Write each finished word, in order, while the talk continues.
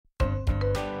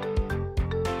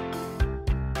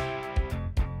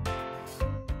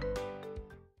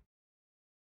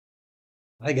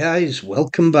Hi guys,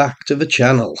 welcome back to the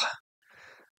channel.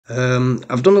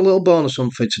 I've done a little bonus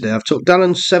hunt for today. I've took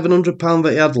Darren's £700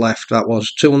 that he had left. That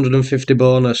was 250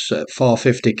 bonus at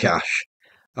 450 cash.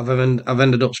 I've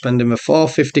ended up spending the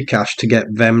 450 cash to get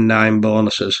them 9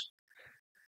 bonuses.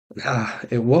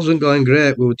 It wasn't going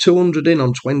great. We were 200 in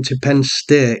on 20 pence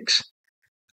stakes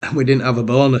and we didn't have a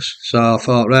bonus. So I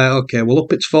thought, right, okay, we'll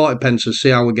up it to 40 pence and see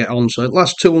how we get on. So at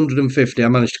last 250, I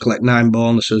managed to collect 9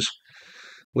 bonuses,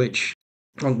 which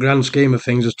on grand scheme of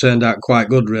things has turned out quite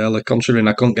good, really, considering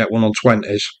I couldn't get one on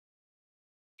 20s.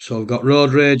 So we've got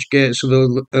Road Rage, Gates of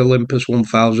Olympus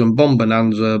 1000, Bomb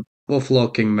Bonanza, Buffalo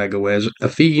King Megaways,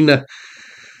 Athena,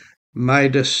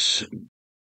 Midas,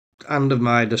 Hand of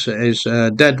Midas it is,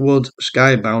 Deadwood,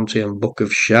 Sky Bounty and Book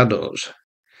of Shadows.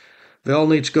 They all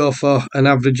need to go for an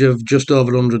average of just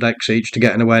over 100x each to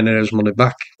get anywhere near his money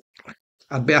back.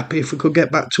 I'd be happy if we could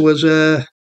get back to us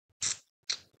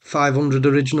 500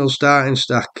 original starting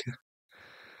stack.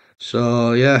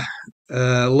 So yeah,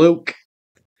 Luke,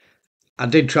 I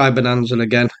did try Bonanza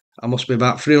again. I must be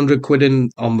about 300 quid in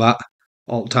on that.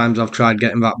 All times I've tried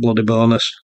getting that bloody bonus.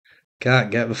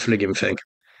 Can't get the frigging thing.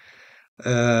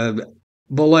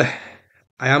 Bully,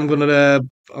 I'm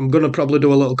gonna probably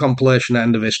do a little compilation at the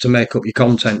end of this to make up your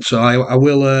content. So I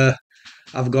will.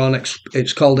 I've gone.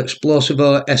 It's called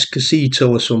Explosivo Escasito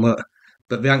or something,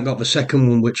 but they haven't got the second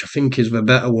one, which I think is the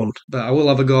better one. But I will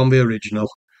have a go on the original.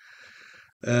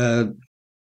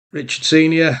 Richard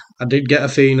Senior, I did get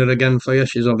Athena again for you.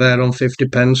 She's over there on 50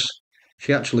 pence.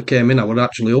 She actually came in. I was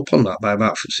actually up on that by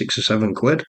about 6 or 7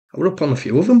 quid. I was up on a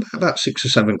few of them by about 6 or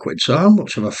 7 quid. So how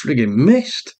much have I frigging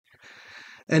missed?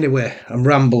 Anyway, I'm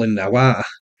rambling now, aren't I?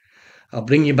 I'll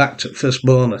bring you back to the first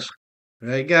bonus.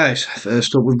 Right, guys.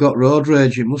 First up, we've got Road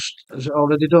Rage. Has it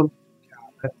already done?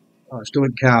 Oh, it's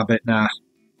doing Carbit now.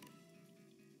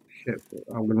 Shit,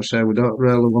 I'm going to say we don't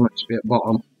really want it to be at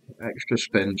bottom. Extra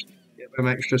spins. Get them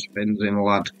extra spins in,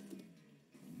 lad.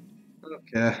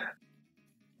 Okay.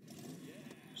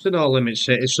 It's a no limit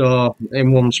city, so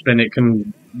in one spin it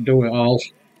can do it all.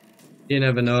 You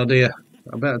never know, do you?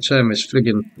 I better turn this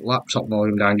friggin' laptop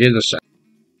volume down. Give us a sec.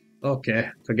 Okay,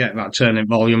 forget about turning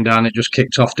volume down. It just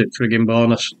kicked off the friggin'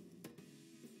 bonus.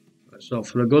 Let's hope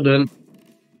for a good one.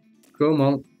 Come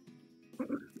on.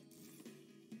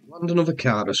 Land another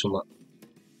card or something.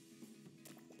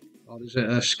 Or is it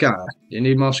a scar? Do you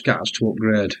need more scars to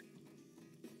upgrade?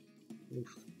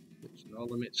 Oof. It's no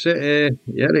limit city.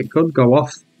 Yeah, it could go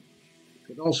off.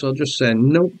 Could also just say,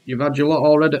 nope, you've had your lot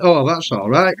already. Oh, that's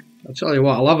alright. I'll tell you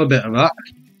what, I'll have a bit of that.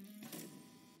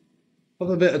 Have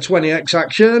a bit of 20x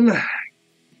action.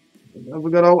 Have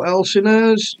we got all else in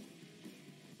us?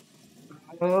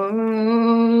 Oh,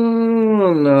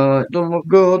 no, it doesn't look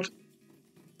good.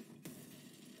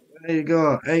 There you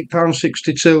go,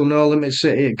 £8.62, no limit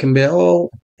city. It can be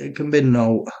all, it can be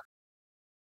no.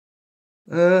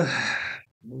 We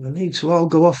need to all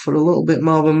go off for a little bit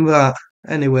more than that.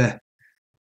 Anyway,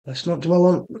 let's not dwell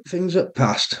on things that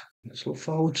passed. Let's look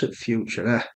forward to the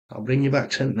future. I'll bring you back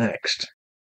to next.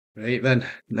 Right then,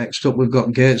 next up we've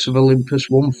got Gates of Olympus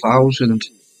 1000.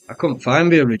 I couldn't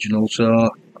find the original, so I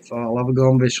thought I'll have a go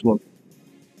on this one.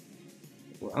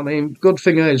 I mean, good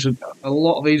thing is, a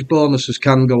lot of these bonuses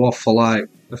can go off for like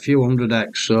a few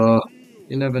 100x, so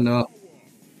you never know.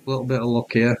 A little bit of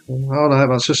luck here. Alright,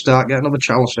 that's a start. Get another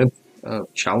chalice in.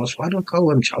 Chalice? Why do I call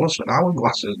them chalice with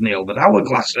hourglasses, Neil? With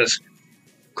hourglasses?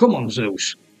 Come on,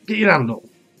 Zeus. Get your hand up.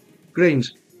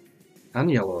 Greens.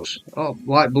 And yellows. Oh,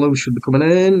 light blue should be coming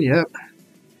in. Yep.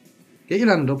 Get your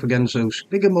hand up again, Zeus.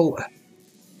 Bigger multi.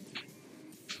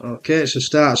 Okay, it's a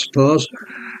start, I suppose.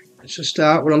 It's a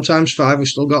start. We're on ×5. We've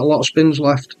still got a lot of spins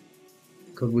left.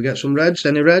 Could we get some reds?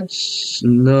 Any reds?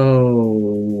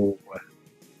 No.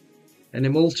 Any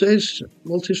multis?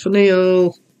 Multis for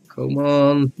Neil. Come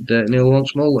on. Neil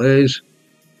wants multis.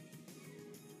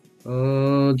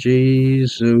 Oh,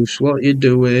 Jesus. What are you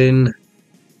doing?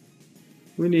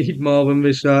 We need more than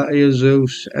this out here,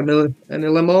 Zeus. Any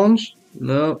lemons?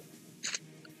 No.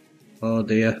 Oh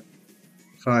dear.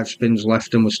 5 spins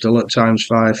left and we're still at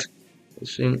 ×5.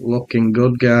 This ain't looking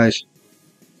good, guys.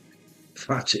 In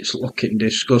fact, it's looking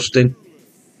disgusting.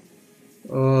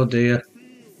 Oh dear.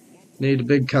 Need a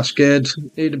big cascade.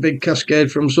 Need a big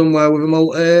cascade from somewhere with a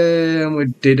multi, and we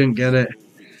didn't get it.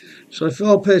 So if we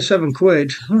all pay 7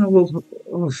 quid,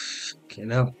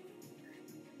 fucking hell.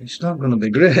 It's not going to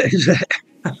be great, is it?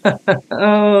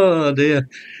 Oh dear.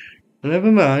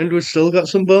 Never mind, we've still got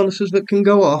some bonuses that can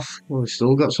go off. We've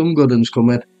still got some good ones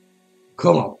coming.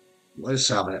 Come on, let's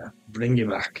have it. Bring you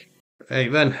back. Right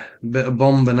then, a bit of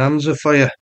Bomb Bonanza for you.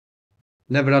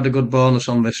 Never had a good bonus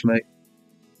on this, mate.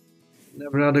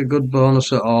 Never had a good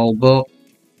bonus at all, but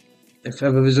If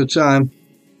ever there's a time,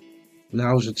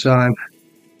 now's the time.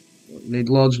 Need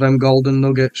loads of them golden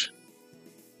nuggets.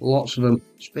 Lots of them.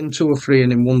 Spin 2 or 3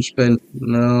 in one spin.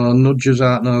 No, nudges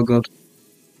aren't no good.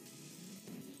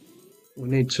 We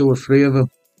need 2 or 3 of them.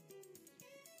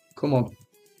 Come on.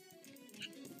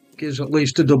 Gives at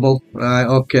least a double. Right,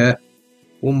 okay.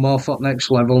 One more for next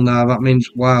level now. That means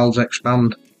wilds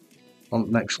expand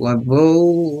on next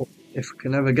level. If we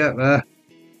can ever get there.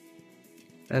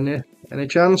 Any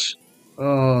chance?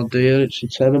 Oh dear, it's a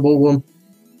terrible one.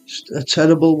 It's a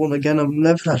terrible one again. I've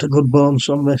never had a good bonus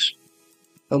on this.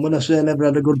 And when I say never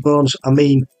had a good bonus, I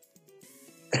mean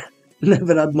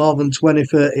never had more than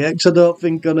 20-30x, I don't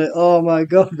think, on it. Oh my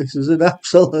god, this is an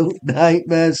absolute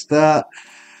nightmare start.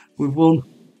 We've won.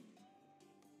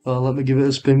 Oh, let me give it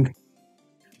a spin.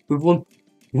 We've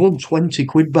won 20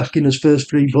 quid back in his first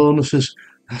 3 bonuses.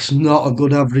 That's not a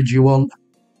good average you want.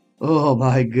 Oh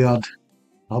my god.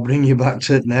 I'll bring you back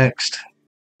to it next.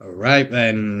 Alright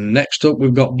then, next up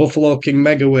we've got Buffalo King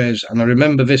Megaways, and I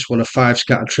remember this one a 5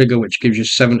 scatter trigger which gives you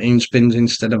 17 spins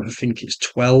instead of I think it's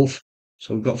 12.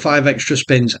 So we've got 5 extra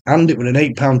spins and it was an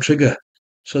 £8 trigger.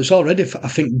 So it's already, I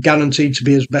think, guaranteed to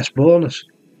be his best bonus.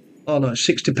 Oh no, it's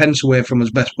 60 pence away from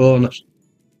his best bonus.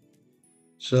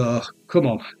 So, come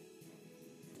on.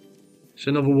 It's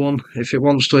another one. If it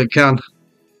wants to, it can.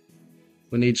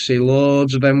 We need to see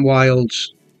loads of them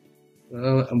wilds.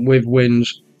 And with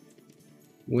wins.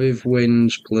 With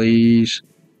wins, please.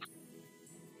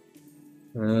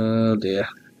 Oh dear.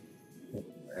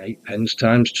 8 pence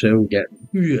times 2. Get,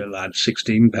 yeah, lad,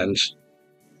 16 pence.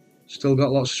 Still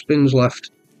got lots of spins left.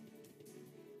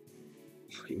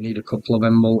 You need a couple of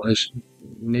them multis.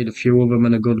 You need a few of them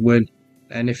and a good win.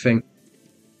 Anything.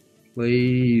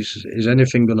 Please. Is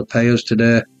anything going to pay us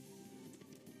today?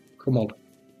 Come on.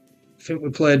 I think we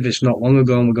played this not long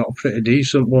ago and we got a pretty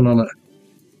decent one on it.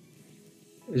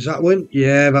 Is that win?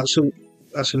 Yeah, that's an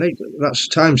 8. That's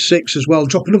times 6 as well.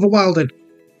 Drop another wild in.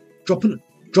 Drop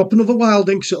another wild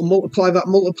in because it'll multiply that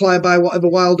multiplier by whatever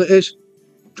wild it is.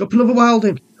 Drop another wild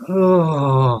in.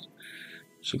 Oh,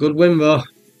 it's a good win though.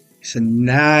 It's a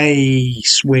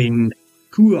nice win.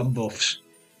 Cool on buffs.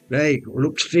 Right, we're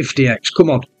up to 50x. Come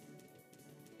on.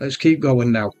 Let's keep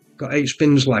going now. Got 8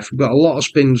 spins left. We've got a lot of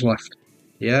spins left.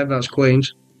 Yeah, that's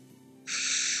queens.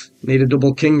 Need a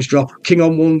double kings drop. King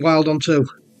on 1, wild on 2.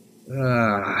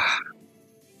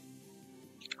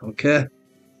 Okay.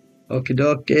 Okie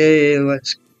dokie.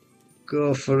 Let's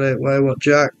go for it. Why what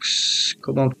jacks?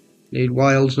 Come on. Need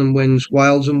wilds and wins.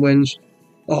 Wilds and wins.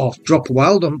 Oh, drop a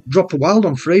wild on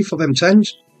 3 for them 10s.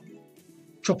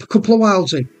 Drop a couple of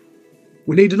wilds in.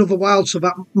 We need another wild so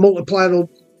that multiplier will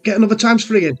get another times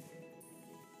 3 in.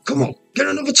 Come on. Get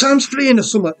another times 3 in or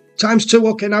something. Times 2.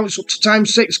 Okay, now it's up to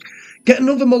times 6. Get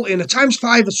another multi in a times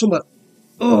 5 or something.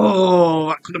 Oh,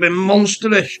 that could have been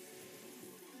monsterish.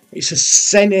 It's a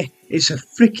senny. It's a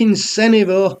freaking senny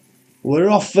though. We're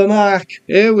off the mark.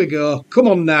 Here we go. Come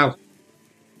on now.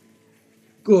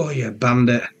 Go, you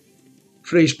bandit.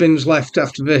 3 spins left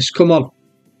after this. Come on.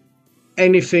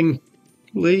 Anything.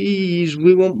 Please.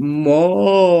 We want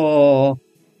more.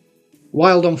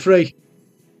 Wild on 3.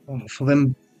 Oh, for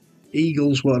them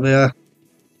eagles, what they are.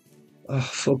 Oh,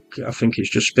 fuck. I think it's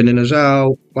just spinning us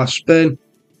out. Last spin.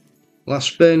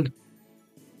 Last spin.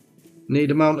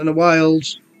 Need a mountain of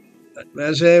wilds.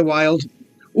 There's a wild.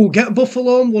 Oh, get a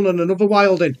buffalo on 1 and another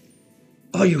wild in.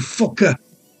 Oh, you fucker.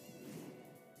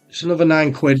 It's another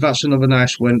 9 quid. That's another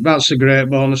nice win. That's a great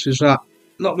bonus, is that?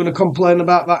 Not going to complain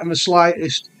about that in the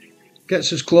slightest.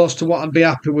 Gets us close to what I'd be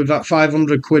happy with, that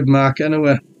 500 quid mark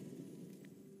anyway.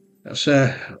 That's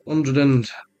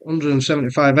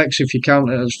 175x if you count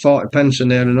it as 40 pence and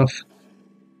near enough.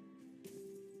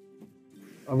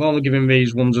 I've only given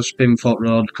these ones a spin foot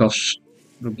road because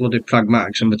the bloody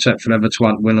pragmatics and they take forever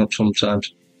to win up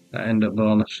sometimes. That end up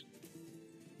bonus.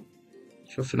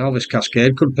 Chuffing all this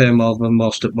cascade could pay more than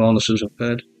most of bonuses I've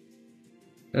paid.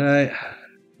 Right.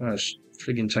 That's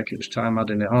frigging taking its time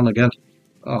adding it on again.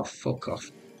 Oh, fuck off.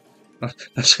 I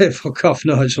say fuck off,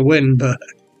 no, it's a win, but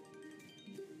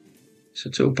it's a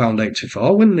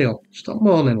 £2.84 win, Neil. Stop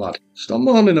moaning, lad. Stop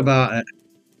moaning about it.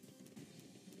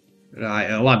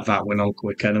 Right, I'll add that win on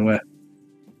quick anyway.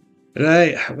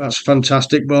 Right, that's a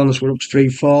fantastic bonus. We're up to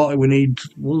 340. We need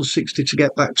 160 to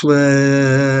get back to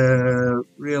a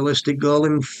realistic goal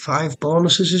in 5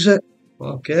 bonuses, is it?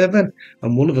 Okay then.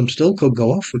 And one of them still could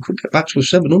go off. We could get back to a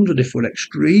 700 if we're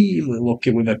extremely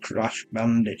lucky with a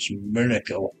Crashbandits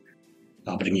miracle.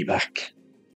 I'll bring you back.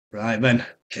 Right then.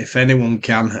 If anyone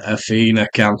can, Athena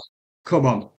can. Come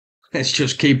on. Let's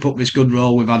just keep up this good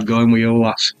roll we've had going with you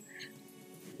lads.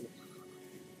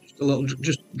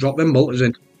 Just drop them multis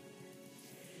in.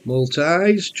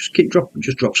 Multis. Just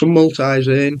drop some multis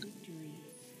in.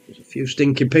 There's a few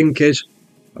stinky pinkies.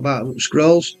 How about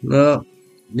scrolls? No.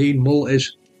 Need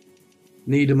multis.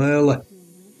 Need them early.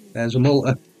 There's a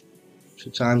multi. It's a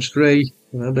 ×3.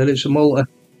 I bet it's a multi.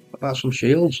 How about some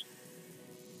shields?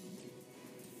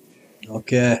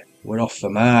 Okay, we're off the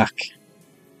mark.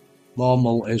 More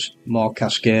multis, more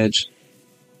cascades.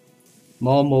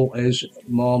 More multis,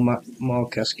 more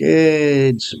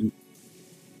cascades.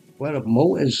 Where are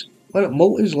multis? Where are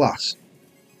multis, lass?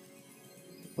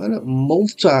 Where are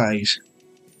multis?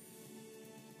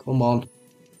 Come on.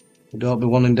 Don't be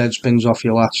wanting dead spins off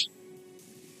you, lass.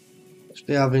 Let's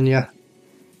be having you.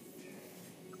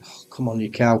 Oh, come on,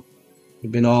 you cow.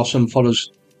 You've been awesome for us.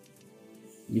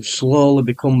 You've slowly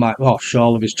become my... Oh,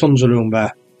 surely there's tons of room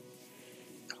there.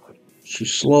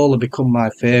 She's slowly become my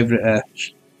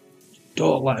favourite.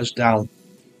 Don't let us down.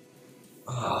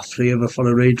 Oh, 3 of her for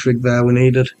a retrig there we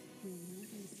needed.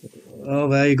 Oh,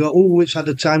 there you go. Oh, it's had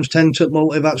a ×10 to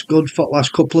multi. That's good for the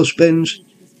last couple of spins.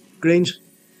 Greens.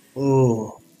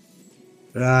 Oh.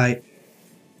 Right.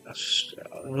 That's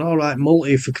an alright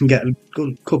multi if we can get a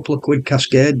good couple of quid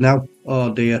cascade now.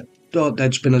 Oh dear. Don't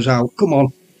dead spin us out. Come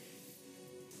on.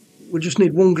 We just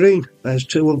need 1 green. There's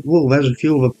 2 of... Whoa, there's a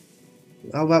few of them.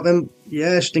 How about them?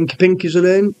 Yeah, stinky pinkies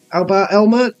are in. How about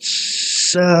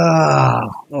helmets?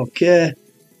 Okay.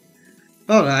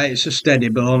 Alright, it's a steady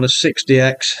bonus.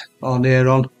 60x. Or near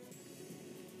on.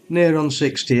 Near on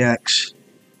 60x.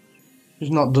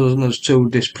 He's not done us too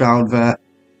disproud there.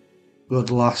 Good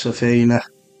lass, Athena.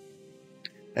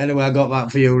 Anyway, I got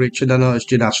that for you, Richard. I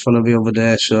noticed you'd asked for it the other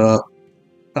day, so...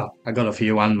 Oh, I got it for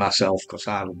you and myself, because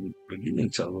I'm beginning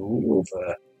to love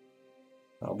her.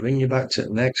 I'll bring you back to the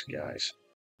next, guys.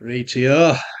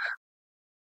 Retio.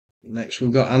 Next,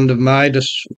 we've got Hand of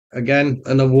Midas. Again,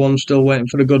 another one still waiting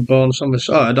for a good bonus on this.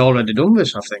 Oh, I'd already done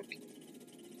this, I think.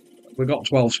 We got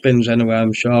 12 spins anyway,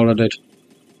 I'm sure I did.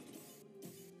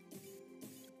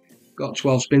 Got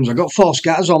 12 spins. I got 4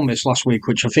 scatters on this last week,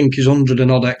 which I think is 100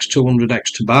 and odd X,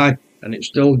 200x to buy, and it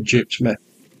still gypped me.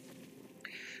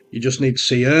 You just need to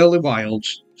see early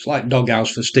wilds. It's like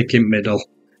doghouse for sticking middle,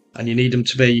 and you need them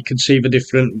to be, you can see the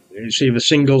different, it's either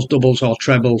singles, doubles or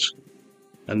trebles,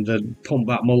 and then pump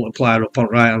that multiplier up on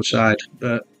the right hand side,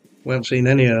 but we haven't seen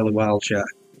any early wilds yet.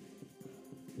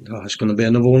 Oh, it's going to be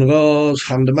another one of those.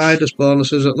 Hand of Midas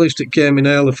bonuses, at least it came in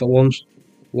early for once.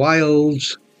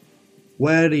 Wilds.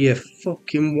 Where are you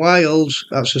fucking wilds?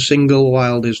 That's a single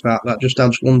wild, is that? That just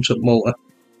adds 1 to multi.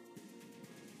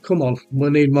 Come on, we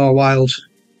need more wilds.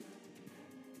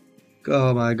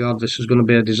 Oh my god, this is going to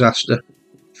be a disaster.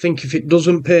 I think if it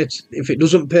doesn't pay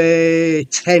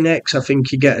 10x, I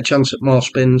think you get a chance at more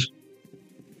spins.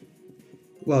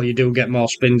 Well, you do get more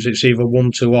spins. It's either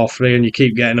 1, 2 or 3, and you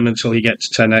keep getting them until you get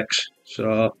to 10x.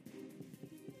 So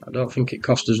I don't think it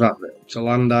costs us that to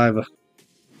land either.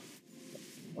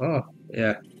 Oh,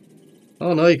 yeah.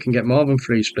 Oh no, you can get more than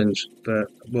 3 spins, but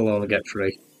we'll only get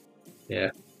 3.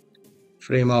 Yeah.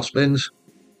 3 more spins.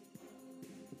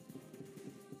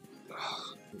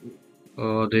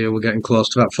 Oh dear, we're getting close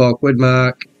to that 4 quid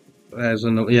mark. There's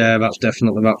another, yeah, that's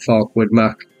definitely that 4 quid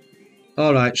mark.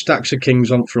 Alright, stacks of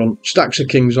kings on front. Stacks of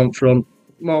kings on front.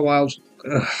 More wilds.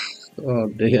 Ugh, oh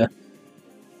dear.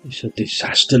 It's a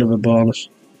disaster of a bonus.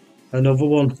 Another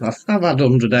one. I've had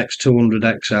 100x,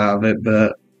 200x out of it,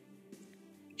 but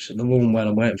it's another one when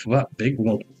I'm waiting for that big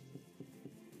one.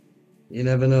 You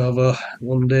never know, though.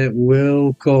 One day it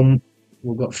will come.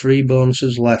 We've got 3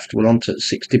 bonuses left. We're on to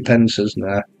 60 pences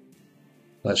now.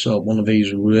 Let's hope one of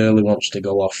these really wants to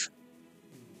go off.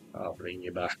 I'll bring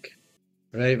you back.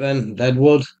 Right then,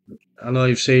 Deadwood. I know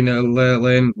you've seen it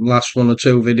lately in the last 1 or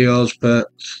 2 videos, but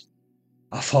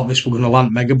I thought this were going to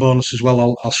land mega bonus as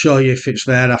well. I'll show you if it's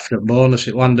there after a bonus.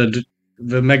 It landed,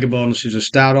 the mega bonus is a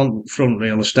star on front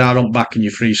reel, a star on back, and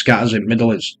your 3 scatters in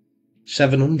middle. It's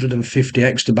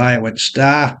 750x to buy. It went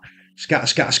star, scatter,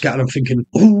 scatter, scatter. I'm thinking,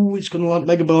 oh, it's going to land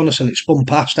mega bonus, and it spun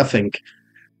past, I think.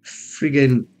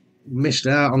 Friggin' missed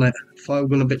out on it. Thought we were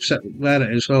going to be set. There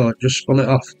it is. Oh, it just spun it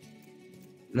off.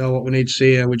 No, what we need to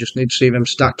see here, we just need to see them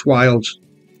stacked wilds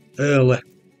early.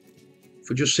 If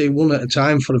we just see 1 at a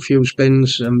time for a few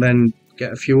spins and then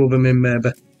get a few of them in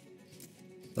maybe.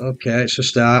 Okay, it's a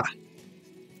start.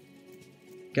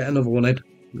 Get another one in.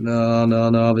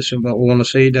 No, this isn't what we want to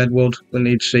see, Deadwood. We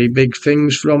need to see big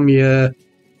things from you.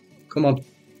 Come on.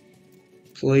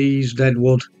 Please,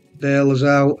 Deadwood. Bail us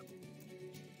out.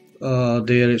 Oh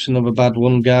dear, it's another bad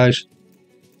one, guys.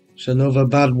 It's another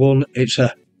bad one. It's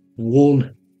a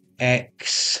 1x.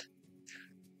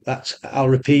 I'll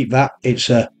repeat that.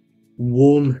 It's a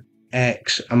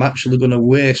 1x. I'm actually going to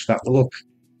waste that. Look.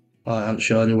 I haven't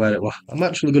shown you where it was. I'm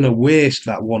actually going to waste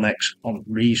that 1x on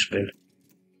respin.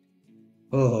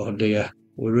 Oh dear,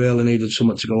 we really needed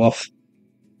something to go off.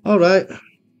 Alright,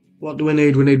 what do we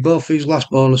need? We need both these last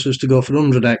bonuses to go for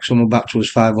 100x and we're back to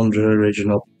his 500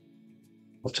 original.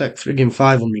 I'll take friggin'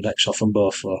 500x off them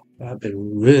both though. That'd be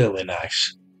really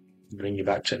nice. Bring you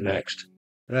back to it next.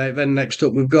 Right then, next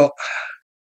up we've got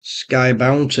Sky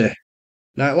Bounty.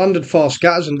 Now it landed 4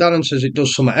 scatters and Darren says it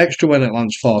does something extra when it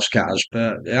lands 4 scatters,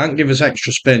 but it ain't give us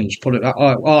extra spins. Put it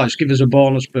it's give us a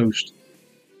bonus boost.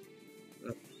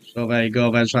 So there you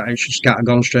go, there's that extra scatter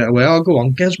gone straight away. Oh, go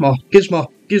on, Gizmo, Gizmo,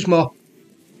 Gizmo,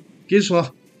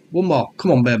 Gizmo. One more,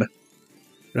 come on, baby.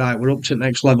 Right, we're up to the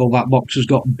next level. That box has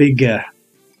got bigger.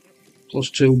 Plus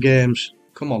 2 games.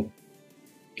 Come on.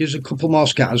 Give us a couple more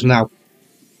scatters now.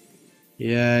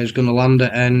 Yeah, he's going to land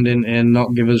at end and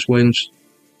not give us wins.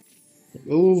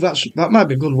 Ooh, that might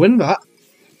be a good win, that.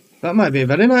 That might be a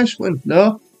very nice win.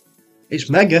 No, it's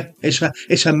mega. It's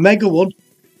a mega one.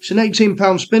 It's an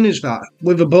 £18 spin, is that?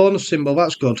 With a bonus symbol,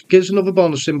 that's good. Give us another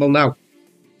bonus symbol now.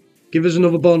 Give us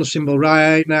another bonus symbol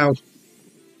right now.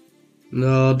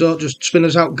 No, don't just spin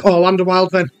us out. Oh, land a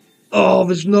wild then. Oh,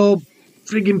 there's no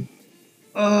frigging...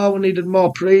 Oh, we needed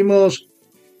more primos.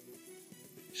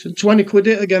 It's a 20 quid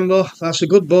hit again, though. That's a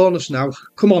good bonus now.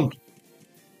 Come on.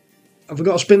 Have we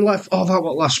got a spin left? Oh, that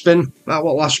was last spin. That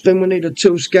was last spin. We needed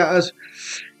 2 scatters.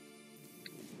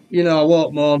 You know, I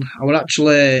won't moan. I was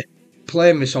actually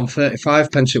playing this on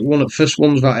 35 pence. It won at first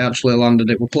ones that I actually landed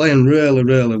it. We're playing really,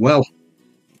 really well.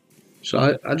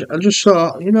 So I just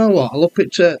thought, you know what, I'll up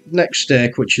it to next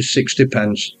stake, which is 60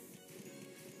 pence.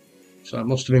 So it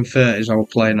must have been 30s I was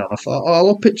playing at. I thought, oh,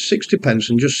 I'll up it to 60 pence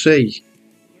and just see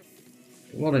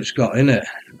what it's got in it.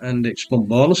 And it's spun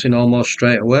bonusing almost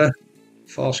straight away.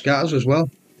 4 scatters as well.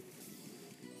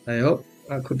 Hey up,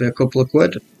 that could be a couple of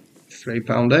quid.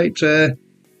 £3.80.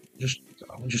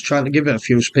 I'm just trying to give it a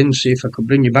few spins, see if I could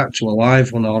bring you back to a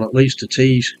live one or at least a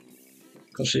tease.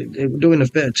 Because it was doing a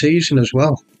bit of teasing as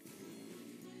well.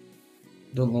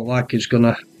 Don't look like it's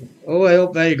gonna... Oh, hey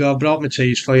up, there you go, I brought my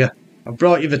tease for you. I've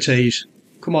brought you the tease.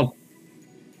 Come on.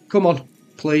 Come on,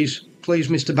 please. Please,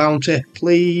 Mr. Bounty.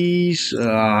 Please.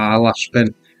 Ah, last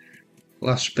spin.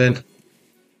 Last spin.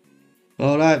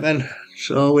 Alright then.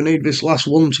 So we need this last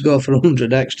one to go for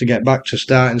 100x to get back to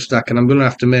starting stack. And I'm going to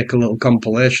have to make a little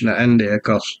compilation at end here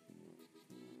because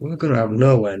we're going to have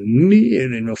nowhere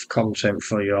near enough content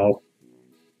for you all.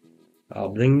 I'll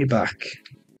bring you back.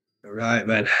 Right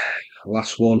then.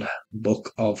 Last one,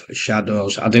 Book of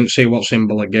Shadows. I didn't see what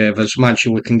symbol it gave us. Mind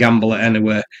you, we can gamble it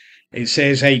anyway. It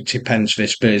says 80 pence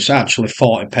this, but it's actually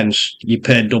 40 pence. You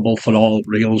pay double for all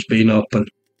reels being open.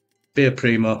 Be a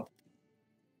primo.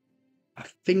 I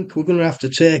think we're going to have to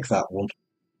take that one.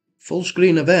 Full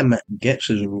screen of M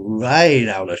gets us right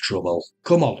out of trouble.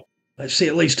 Come on. Let's see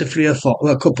at least a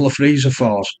couple of 3s or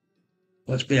 4s.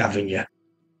 Let's be having you.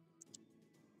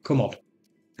 Come on.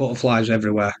 Butterflies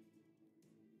everywhere.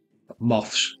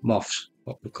 Moths.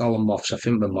 What we call them moths? I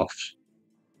think they're moths.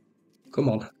 Come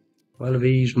on. One of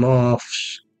these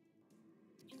moths.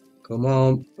 Come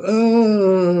on.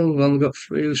 Oh, we've only got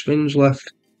 3 spins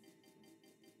left.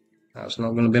 That's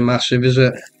not going to be massive, is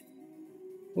it?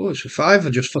 Oh, it's a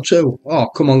 5 just for 2. Oh,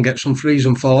 come on, get some 3s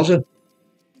and 4s in.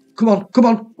 Come on, come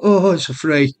on. Oh, it's a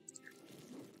 3.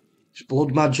 It's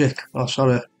blood magic. Oh,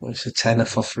 sorry. It's a 10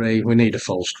 for 3. We need a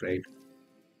full screen.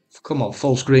 Come on,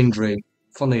 full screen dream.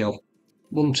 For Neil.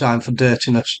 One time for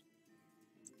dirtiness.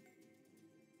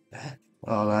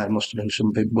 Alright, must have been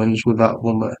some big wins with that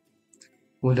one. But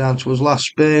we're down to his last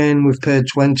spin. We've paid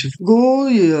 20. Oh,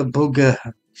 you bugger.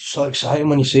 So exciting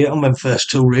when you see it on them first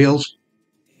 2 reels.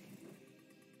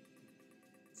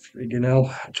 Friggin'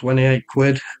 hell. 28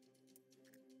 quid.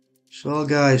 So,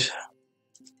 guys.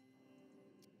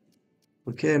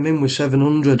 We came in with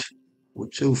 700.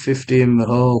 With 250 in the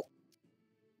hole.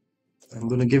 I'm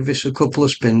going to give this a couple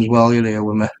of spins while you're here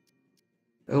with me.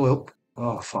 Oh,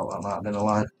 I thought that might have been a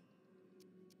line.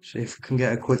 See if we can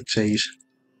get a quick tease.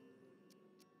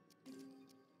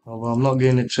 Although I'm not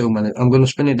getting it too many. I'm going to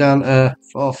spin it down to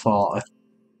 440.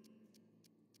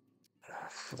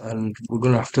 And we're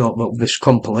going to have to hope that this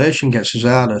compilation gets us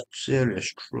out of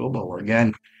serious trouble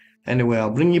again. Anyway,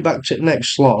 I'll bring you back to the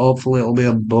next slot. Hopefully it'll be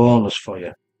a bonus for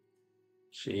you.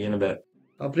 See you in a bit.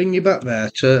 I'll bring you back there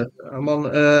to... I'm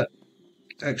on...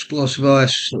 Explosivo, I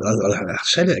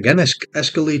said it again,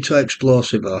 Escalito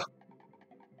Explosivo.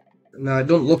 Now, it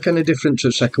don't look any different to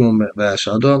the second one there,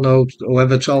 so I don't know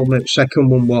whoever told me the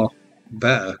second one was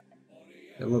better.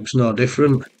 It looks no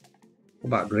different. What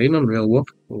about green on real one?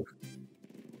 Oh.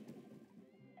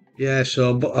 Yeah,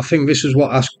 so but I think this is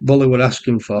what Bully were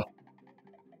asking for.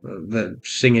 The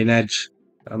singing heads.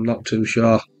 I'm not too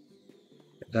sure.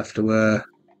 You'd have to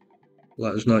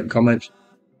let us know in comments.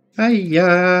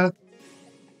 Hiya!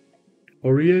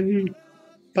 Hooray!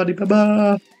 Paddy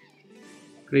Baba!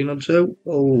 Green on 2.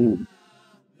 Oh!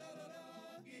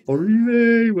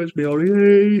 Hooray! Where's my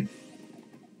hooray?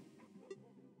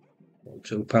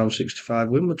 £2.65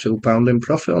 win with £2 in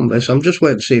profit on this. I'm just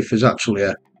waiting to see if there's actually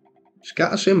a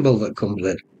scatter symbol that comes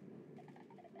in.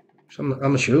 So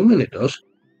I'm assuming it does.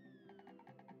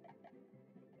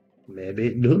 Maybe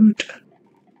it doesn't.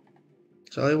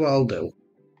 Tell you what I'll do.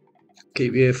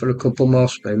 Keep you here for a couple more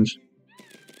spins.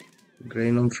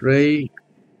 Green on 3.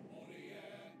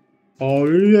 Oh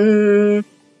yeah!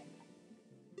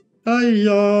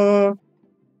 Hiya!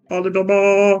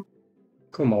 Alibaba!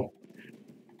 Come on.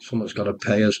 Someone's got to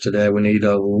pay us today. We need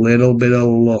a little bit of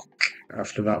luck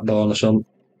after that bonus hunt.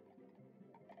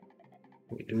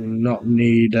 We do not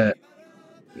need it.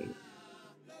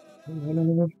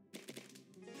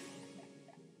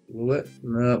 Will it?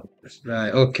 No.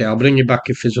 Right, okay, I'll bring you back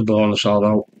if there's a bonus,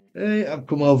 although. Hey, I've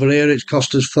come over here, it's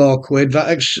cost us £4.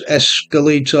 That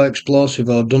Escalito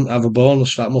Explosivo doesn't have a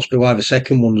bonus. That must be why the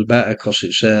second one's better, because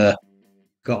it's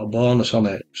got a bonus on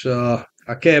it. So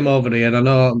I came over here, I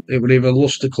know it would either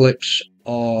Luster Clips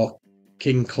or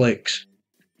King Clicks.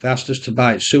 They asked us to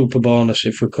buy it super bonus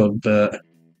if we could, but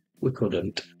we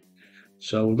couldn't.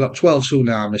 So we've got 12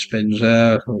 tsunami spins.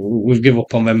 We've given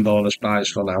up on them bonus buys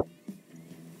for now.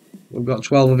 We've got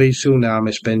 12 of these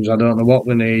tsunami spins. I don't know what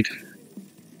we need.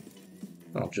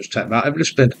 I'll just take that every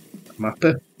spin. I'm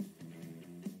happy.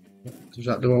 Does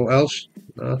that do what else?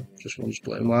 No, just one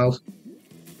splitting wild.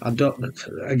 I don't.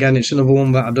 Again, it's another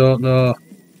one that I don't know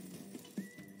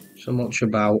so much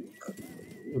about.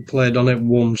 We played on it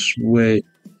once. When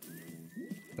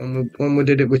we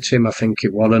did it with Tim, I think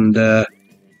it was, and I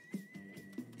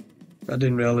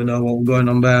didn't really know what was going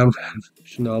on there.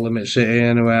 It's No Limit City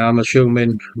anyway. I'm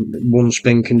assuming one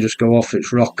spin can just go off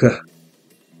its rocker.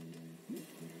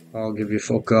 I'll give you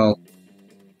fuck all.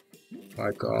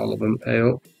 Like all of them. Hey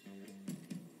up.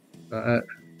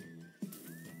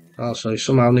 Also, you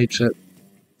somehow need to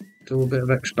do a bit of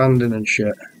expanding and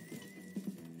shit.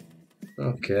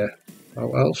 Okay.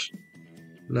 What else?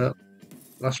 No.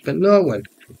 Last spin. No win.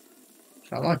 Is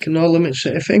that like a No Limit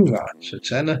City thing, that? It's a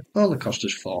tenner. Only cost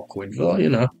us £4 though, you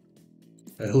know.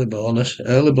 Early bonus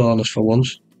for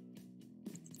once.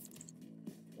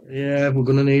 Yeah, we're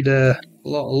gonna need a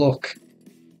lot of luck.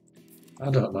 I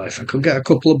don't know, if I could get a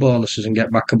couple of bonuses and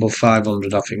get back above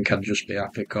 500, I think I'd just be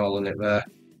happy calling it there.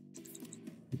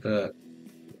 But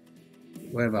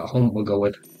where that hunt we're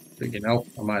going, freaking hell,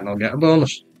 I might not get a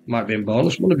bonus. Might be in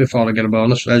bonus money before I get a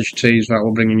bonus. Edge tease that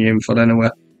we're bringing you in for anyway.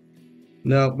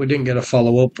 No, we didn't get a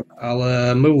follow-up.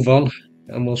 I'll move on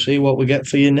and we'll see what we get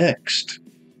for you next.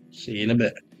 See you in a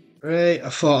bit. Right, I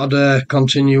thought I'd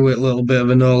continue with a little bit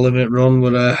of a no limit run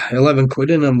with £11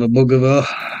 in on the bugger though.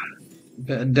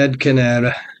 Bit of dead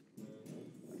canary.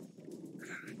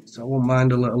 So I won't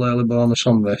mind a little early bonus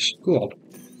on this. Go on.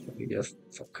 You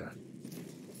fucker.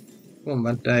 Come on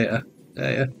man, data.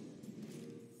 Had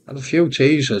a few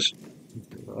teasers.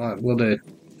 Like bloody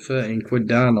 £13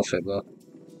 down off it though.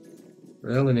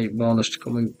 Really need bonus to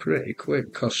come in pretty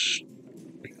quick because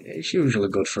it's usually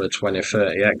good for a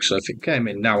 20-30x, so if it came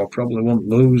in now I probably wouldn't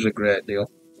lose a great deal.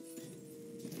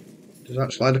 Does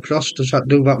that slide across? Does that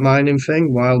do that mining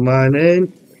thing? Wild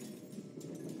mining.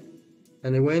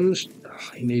 Any wins?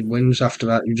 Oh, you need wins after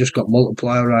that. You've just got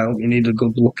multiplier right up. You need a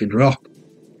good lucky drop.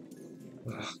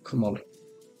 Oh, come on.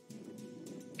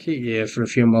 Keep you here for a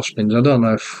few more spins. I don't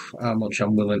know how much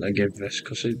I'm willing to give this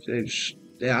because it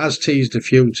has teased a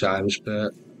few times,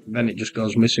 but then it just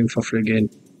goes missing for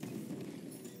friggin'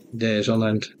 days on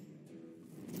end.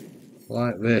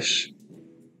 Like this.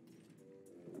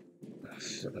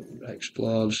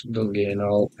 Explodes, don't gain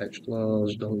all.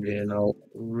 Explodes, don't gain all.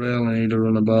 Really need a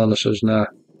run of bonuses now.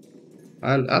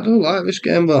 I do like this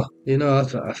game though. You know,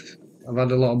 I've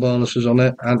had a lot of bonuses on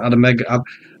it. And had a mega.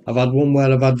 I've had one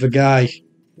where I've had the guy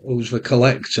who's the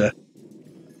collector,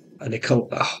 and he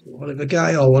called. Want it the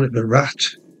guy or want it the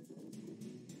rat?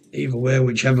 Either way,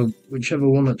 whichever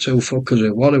one or two fuckers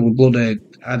it was, it was bloody.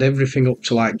 Had everything up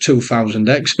to like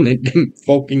 2000x, and it didn't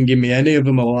fucking give me any of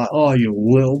them. I was like, oh, you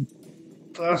little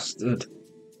bastard.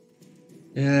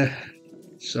 Yeah.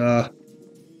 So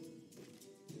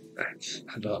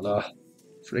I don't know.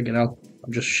 Friggin' hell.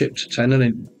 I've just shipped a tenner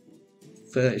in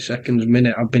 30 seconds a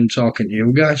minute. I've been talking to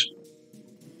you guys.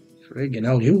 Friggin'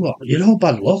 hell, you're all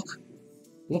bad luck.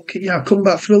 Look at you, I've come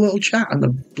back for a little chat and the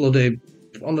bloody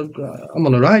I'm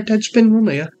on a right dead spin run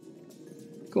here.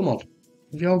 Come on.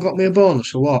 Have you all got me a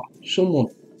bonus or what? Someone.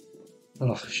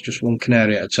 Oh, it's just one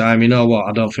canary at a time. You know what?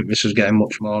 I don't think this is getting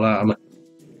much more out of me.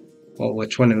 What, we're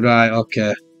 20, right,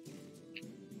 okay.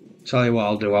 Tell you what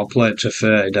I'll do, I'll play it to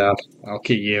 30 down. I'll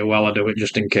keep you while I do it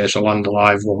just in case I land a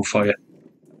live one for you.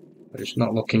 But it's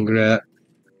not looking great.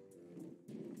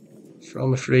 Throw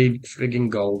my three frigging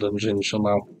goldens in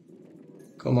somehow.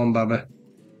 Come on, baby.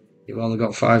 You've only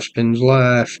got 5 spins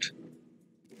left.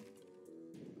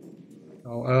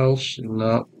 No else?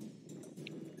 No.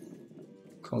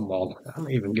 Come on. I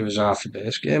don't even give us half a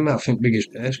base game. I think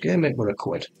biggest base game, it were a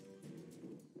quid.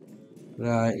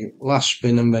 Right, last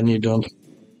spin and then you're done.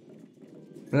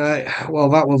 Right, well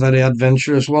that was very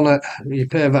adventurous, wasn't it? You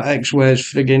pay that X ways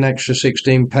frigging extra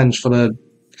 16 pence for the,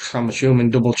 I'm assuming,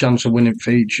 double chance of winning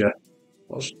feature.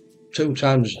 What's 2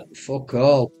 times? Fuck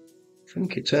all. I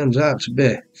think it turns out to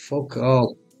be fuck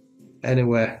all.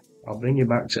 Anyway, I'll bring you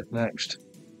back to next.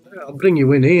 I'll bring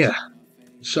you in here.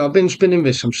 So I've been spinning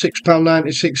this, I'm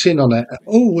 £6.96 in on it.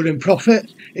 Oh, we're in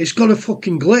profit. It's got a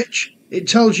fucking glitch. It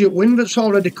tells you win that's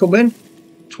already come in.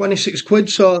 26 quid,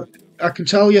 so I can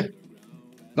tell you.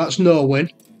 That's no win.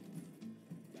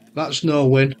 That's no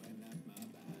win.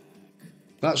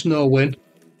 That's no win.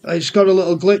 It's got a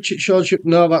little glitch, it shows you.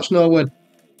 No, that's no win.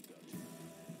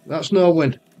 That's no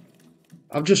win.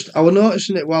 I was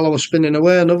noticing it while I was spinning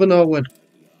away. Another no win.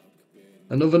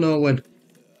 Another no win.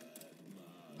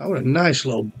 That was a nice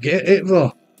little get it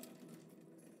though.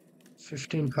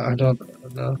 15 I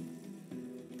don't know.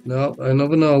 No,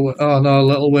 another no. Oh no, a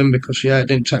little win because yeah, it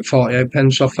didn't take 48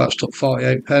 pence off. That's took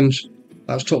 48 pence.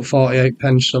 That's took 48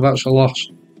 pence, so that's a loss.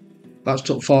 That's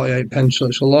took 48 pence, so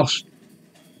it's a loss.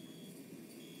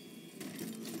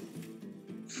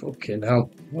 Fucking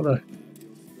hell. What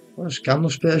a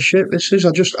scandalous bit of shit this is.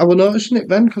 I was noticing it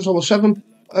then because I was 7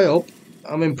 up.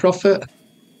 I'm in profit.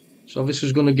 So this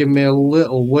is going to give me a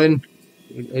little win.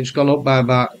 It's gone up by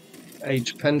about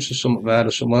 8 pence or something there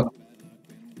or something.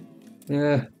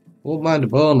 Yeah, won't mind a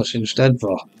bonus instead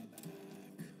though.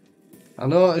 I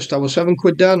noticed I was 7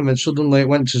 quid down and then suddenly it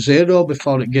went to 0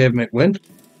 before it gave me a win.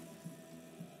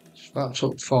 So that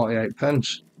took 48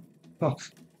 pence. Oh,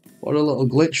 what a little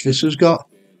glitch this has got.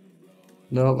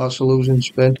 No, that's a losing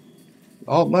spin.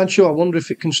 Oh, mind you, I wonder if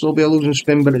it can still be a losing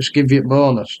spin but it's give you a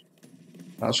bonus.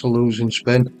 That's a losing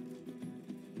spin.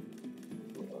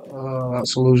 Oh,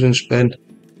 that's a losing spin.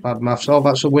 Bad maths. Oh,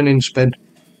 that's a winning spin.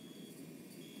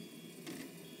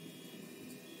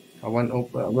 I went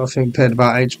up, I think paid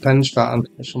about 8 pence for that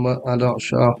or something, I'm not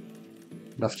sure.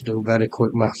 I'd have to do very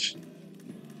quick maths.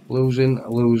 Losing,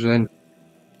 losing,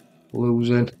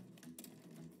 losing,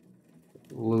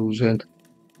 losing,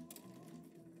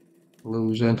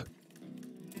 losing.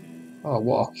 Oh,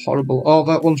 what a horrible. Oh,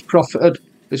 that one's profited.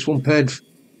 This one paid,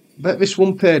 I bet this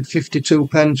one paid 52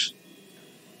 pence.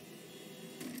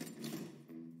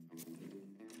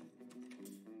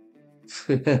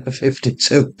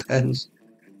 £52 pence.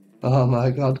 Oh my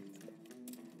god.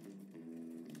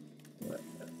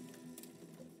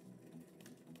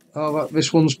 Oh,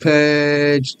 this one's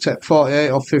paid, take 48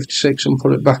 off 56 and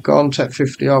put it back on, take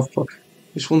 50 off.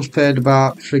 This one's paid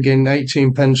about frigging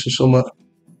 18 pence or something.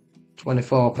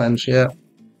 24 pence, yeah.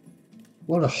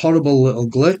 What a horrible little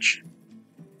glitch.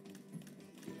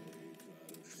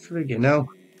 Friggin' hell.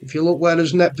 If you look where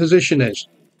his net position is.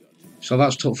 So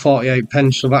that's took 48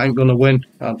 pence, so that ain't going to win.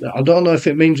 I don't know if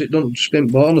it means it doesn't spin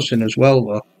bonusing as well,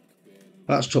 though.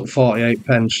 That's took 48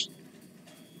 pence.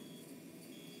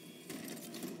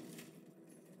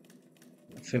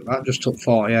 I think that just took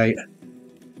 48.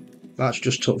 That's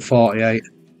just took 48.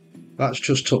 That's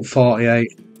just took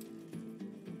 48.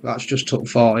 That's just took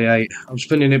 48. I'm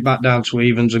spinning it back down to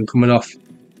evens and coming off.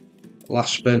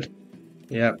 Last spin.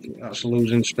 Yeah, that's a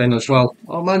losing spin as well.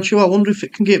 Oh man, sure, I wonder if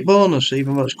it can get bonus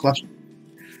even though it's class.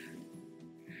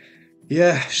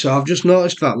 Yeah, so I've just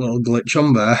noticed that little glitch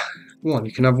on there. Go on,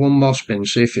 you can have one more spin,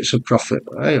 see if it's a profit.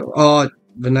 Hey, oh,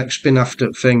 the next spin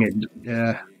after thing,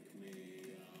 yeah.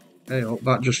 Hey, oh,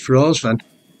 that just froze then.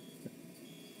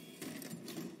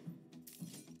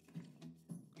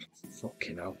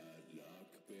 Fucking hell.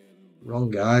 Wrong,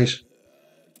 guys.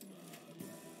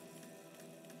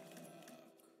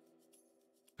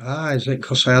 Ah, is it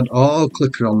because I had auto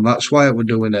clicker on? That's why it were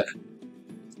doing it.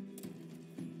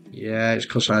 Yeah, it's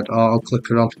because I had auto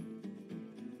clicker on.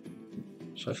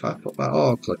 So if I put that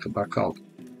auto clicker back on.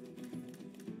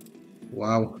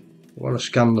 Wow, what a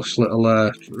scandalous little.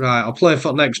 Right, I'll play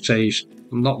for next tease.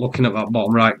 I'm not looking at that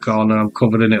bottom right corner, I'm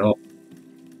covering it up.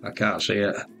 I can't see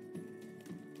it.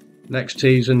 Next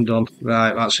tease and done.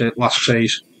 Right, that's it, last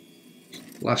tease.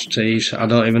 Last tease. I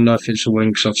don't even know if it's a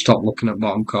win because I've stopped looking at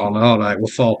bottom corner. Alright, we're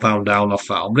 £4 down off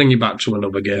that. I'll bring you back to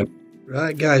another game.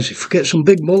 Right, guys, if we get some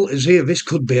big multis here, this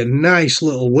could be a nice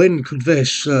little win, could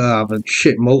this? I've had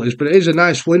shit multis, but it is a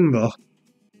nice win, though.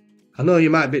 I know you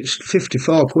might be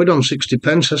 54 quid on 60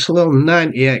 pence, that's a little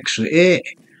 90x.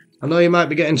 I know you might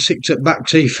be getting sick to back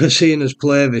teeth for seeing us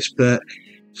play this, but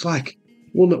it's like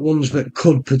one of the ones that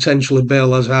could potentially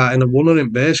bail us out in a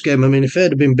 100 base game. I mean, if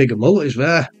there'd have been bigger multis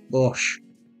there, gosh,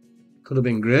 could have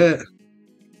been great.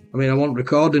 I mean, I wasn't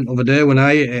recording the other day when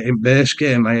I hit it in base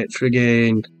game. I hit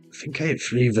friggin', I think I hit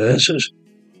 3 verses.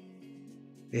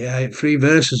 Yeah, I hit 3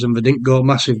 verses and they didn't go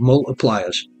massive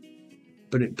multipliers.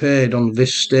 But it paid on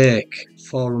this stake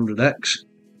 400x.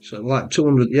 So like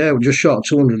 200, yeah, we're just short of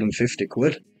 250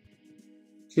 quid.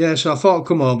 Yeah, so I thought I'd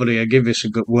come over here, give this a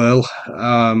good whirl.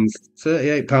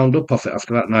 £38 up off it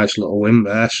after that nice little win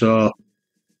there. So I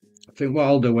think what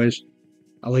I'll do is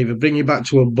I'll either bring you back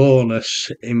to a bonus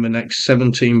in the next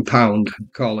 £17,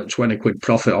 call it 20 quid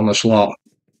profit on a slot,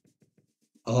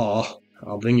 or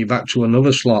I'll bring you back to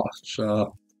another slot.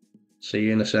 So see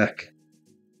you in a sec.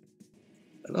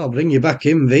 And I'll bring you back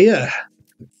in there.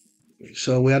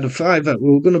 So we had a fiver.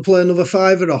 We were going to play another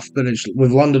fiver off, but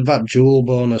we've landed that dual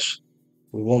bonus.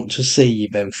 We want to see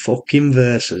them fucking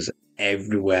verses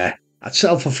everywhere. I'd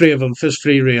sell for 3 of them, first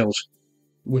 3 reels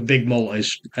with big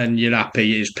multis, and you're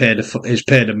happy. It's paid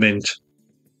a mint.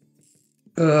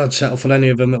 I'd settle for any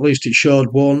of them. At least it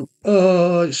showed one.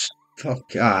 Oh, it's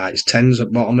tens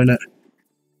at bottom, innit?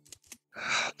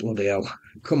 Bloody hell!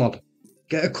 Come on,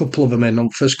 get a couple of them in on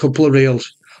first couple of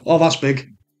reels. Oh, that's big,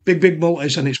 big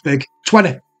multis, and it's big.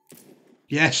 20.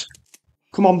 Yes.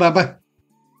 Come on, baby.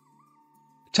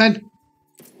 10.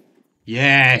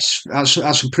 Yes, that's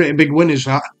a pretty big win, is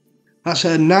that? That's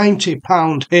a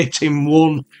 £90 hit in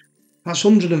one. That's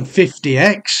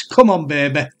 150x. Come on,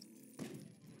 baby.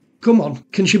 Come on.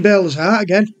 Can she bail us out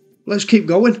again? Let's keep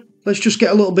going. Let's just get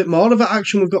a little bit more of that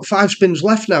action. We've got 5 spins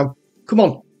left now. Come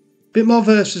on. Bit more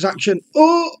versus action.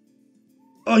 Oh,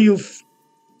 you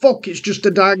fuck. It's just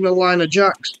a diagonal line of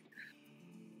jacks.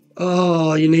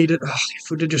 Oh, you need it. Oh, if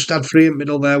we'd have just had 3 in the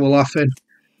middle there, we're laughing.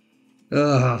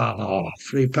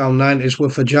 £3.90 is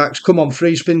worth of jacks. Come on,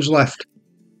 3 spins left.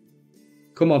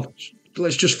 Come on,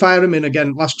 let's just fire him in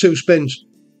again. Last 2 spins.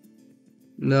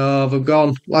 No, they've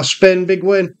gone. Last spin, big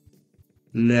win.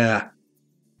 Nah,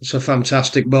 it's a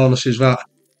fantastic bonus, is that?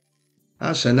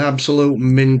 That's an absolute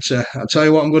minter. I'll tell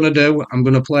you what I'm going to do. I'm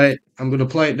going to play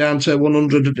it down to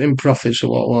 100 in profit. So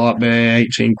what will that be?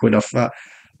 18 quid off that.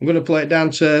 I'm going to play it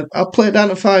down to. I'll play it down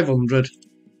to 500.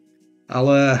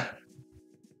 I'll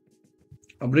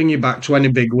bring you back to any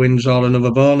big wins or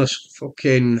another bonus.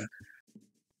 Fucking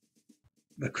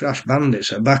the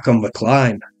Crashbandits are back on the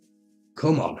climb.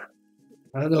 Come on.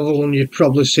 Another one you're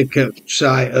probably sick of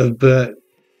sight of, but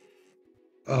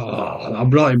I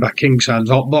brought you back king size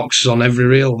hot boxes on every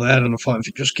reel there, and I thought if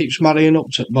it just keeps marrying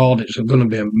up to the board, it's going to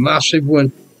be a massive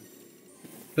win.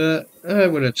 But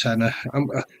we're a tenner.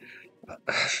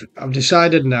 I've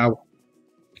decided now.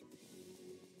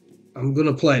 I'm going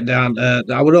to play it down.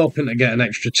 I was hoping to get an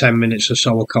extra 10 minutes or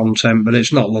so of content, but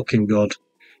it's not looking good.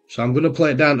 So I'm going to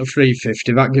play it down to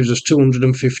 350. That gives us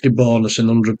 250 bonus and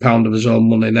 £100 of his own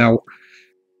money. Now,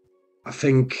 I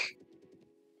think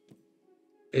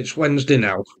it's Wednesday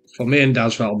now. For me and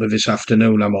Daz, that'll be this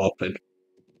afternoon, I'm hoping.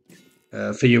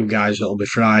 For you guys, it'll be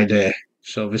Friday.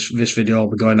 So this video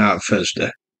will be going out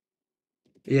Thursday.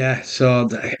 Yeah, so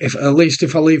at least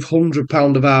if I leave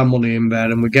 £100 of our money in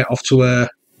there and we get off to a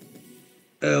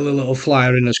early little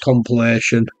flyer in as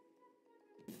compilation,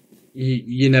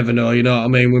 you never know, you know what I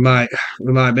mean? We might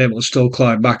be able to still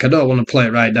claw it back. I don't want to play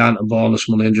it right down to bonus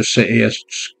money and just sit here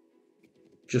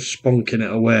just spunking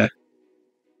it away.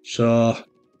 So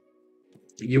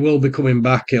you will be coming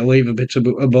back. It'll either be to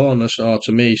a bonus or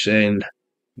to me saying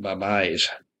bye-byes.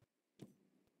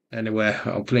 Anyway,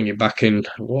 I'll bring you back in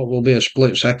what will be a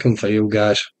split second for you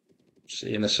guys. See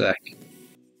you in a sec.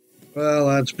 Well,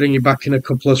 lads, bring you back in a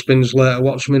couple of spins later.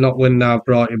 Watch me not win now. I've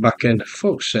brought you back in.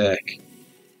 Fuck's sake.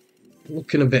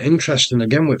 Looking a bit interesting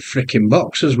again with frickin'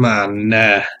 boxers, man.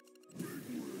 Nah.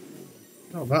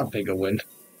 Not that big a win.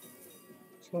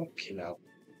 Fucking hell.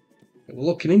 It was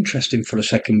looking interesting for a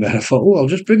second there. I thought, I'll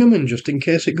just bring them in just in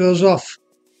case it goes off.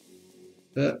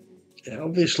 But it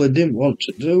obviously didn't want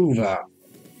to do that.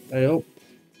 I hope.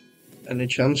 Any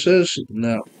chances?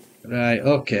 No. Right,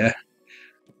 okay.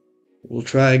 We'll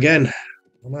try again.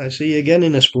 I might see you again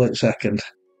in a split second.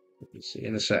 See you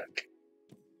in a sec.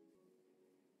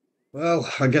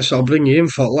 Well, I guess I'll bring you in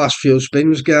for the last few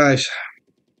spins, guys.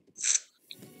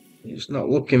 It's not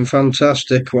looking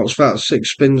fantastic. What's that? 6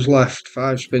 spins left,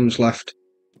 5 spins left.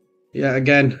 Yeah,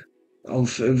 again,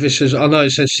 this is. I know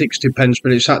it says 60 pence,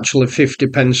 but it's actually 50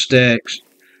 pence stakes.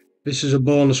 This is a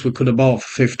bonus we could have bought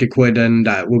for 50 quid, and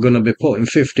we're going to be putting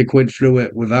 50 quid through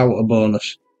it without a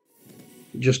bonus.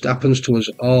 It just happens to us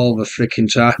all the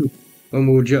freaking time.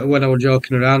 When I was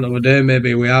joking around the other day,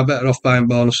 maybe we are better off buying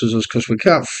bonuses because we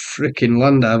can't freaking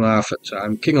land them half the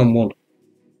time. King on one.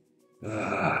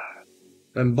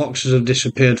 And boxes have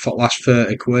disappeared for the last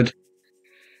 30 quid.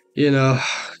 You know,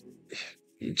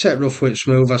 you take rough with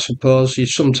smooth, I suppose.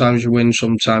 Sometimes you win,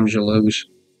 sometimes you lose.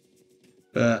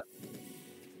 But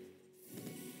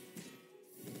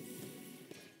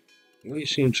we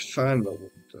seem to find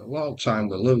that a lot of time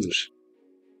we lose.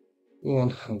 Go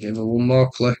on, I'll give her one more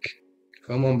click.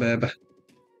 Come on, baby.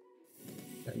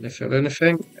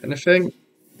 Anything?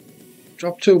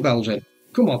 Drop 2 bells in.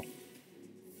 Come on.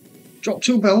 Drop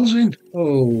 2 bells in.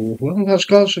 Oh, well, that's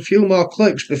got us a few more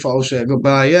clicks before I say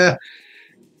goodbye. Yeah,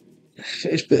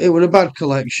 it was a bad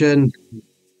collection.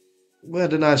 We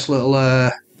had a nice little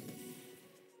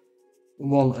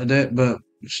wanted it, but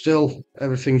still,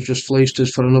 everything's just fleeced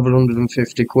us for another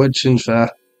 150 quid since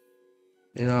that.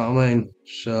 You know what I mean?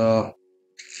 So,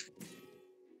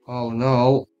 all in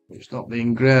all, it's not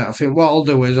been great. I think what I'll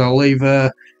do is I'll leave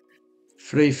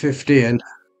 350 in.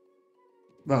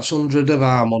 That's 100 of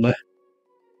our money.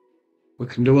 We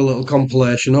can do a little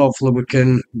compilation. Hopefully we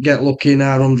can get lucky in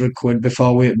our 100 quid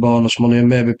before we hit bonus money and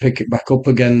maybe pick it back up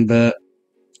again, but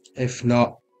if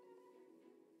not,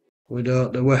 we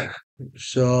don't do it.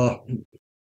 So,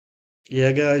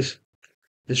 yeah guys,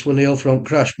 this was Neil from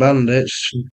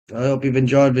Crashbandits. I hope you've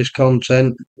enjoyed this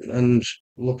content and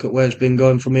look at where it's been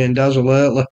going for me and Dazzle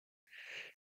lately.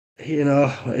 You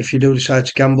know, if you do decide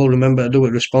to gamble, remember to do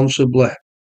it responsibly.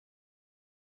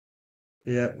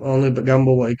 Yeah, only but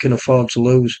gamble what you can afford to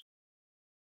lose.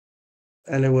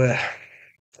 Anyway,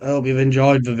 I hope you've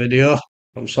enjoyed the video.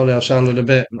 I'm sorry I'm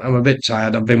a bit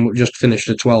tired. Just finished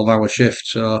a 12-hour shift,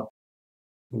 so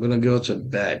I'm going to go to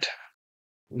bed.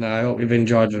 Now, I hope you've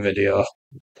enjoyed the video.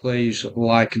 Please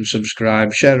like and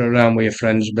subscribe, share it around with your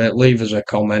friends a bit, leave us a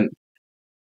comment.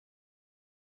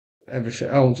 Everything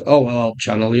else, will help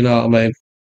channel, you know what I mean?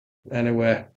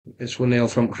 Anyway, it's Neil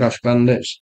from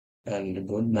Crashbandits, and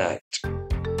good night.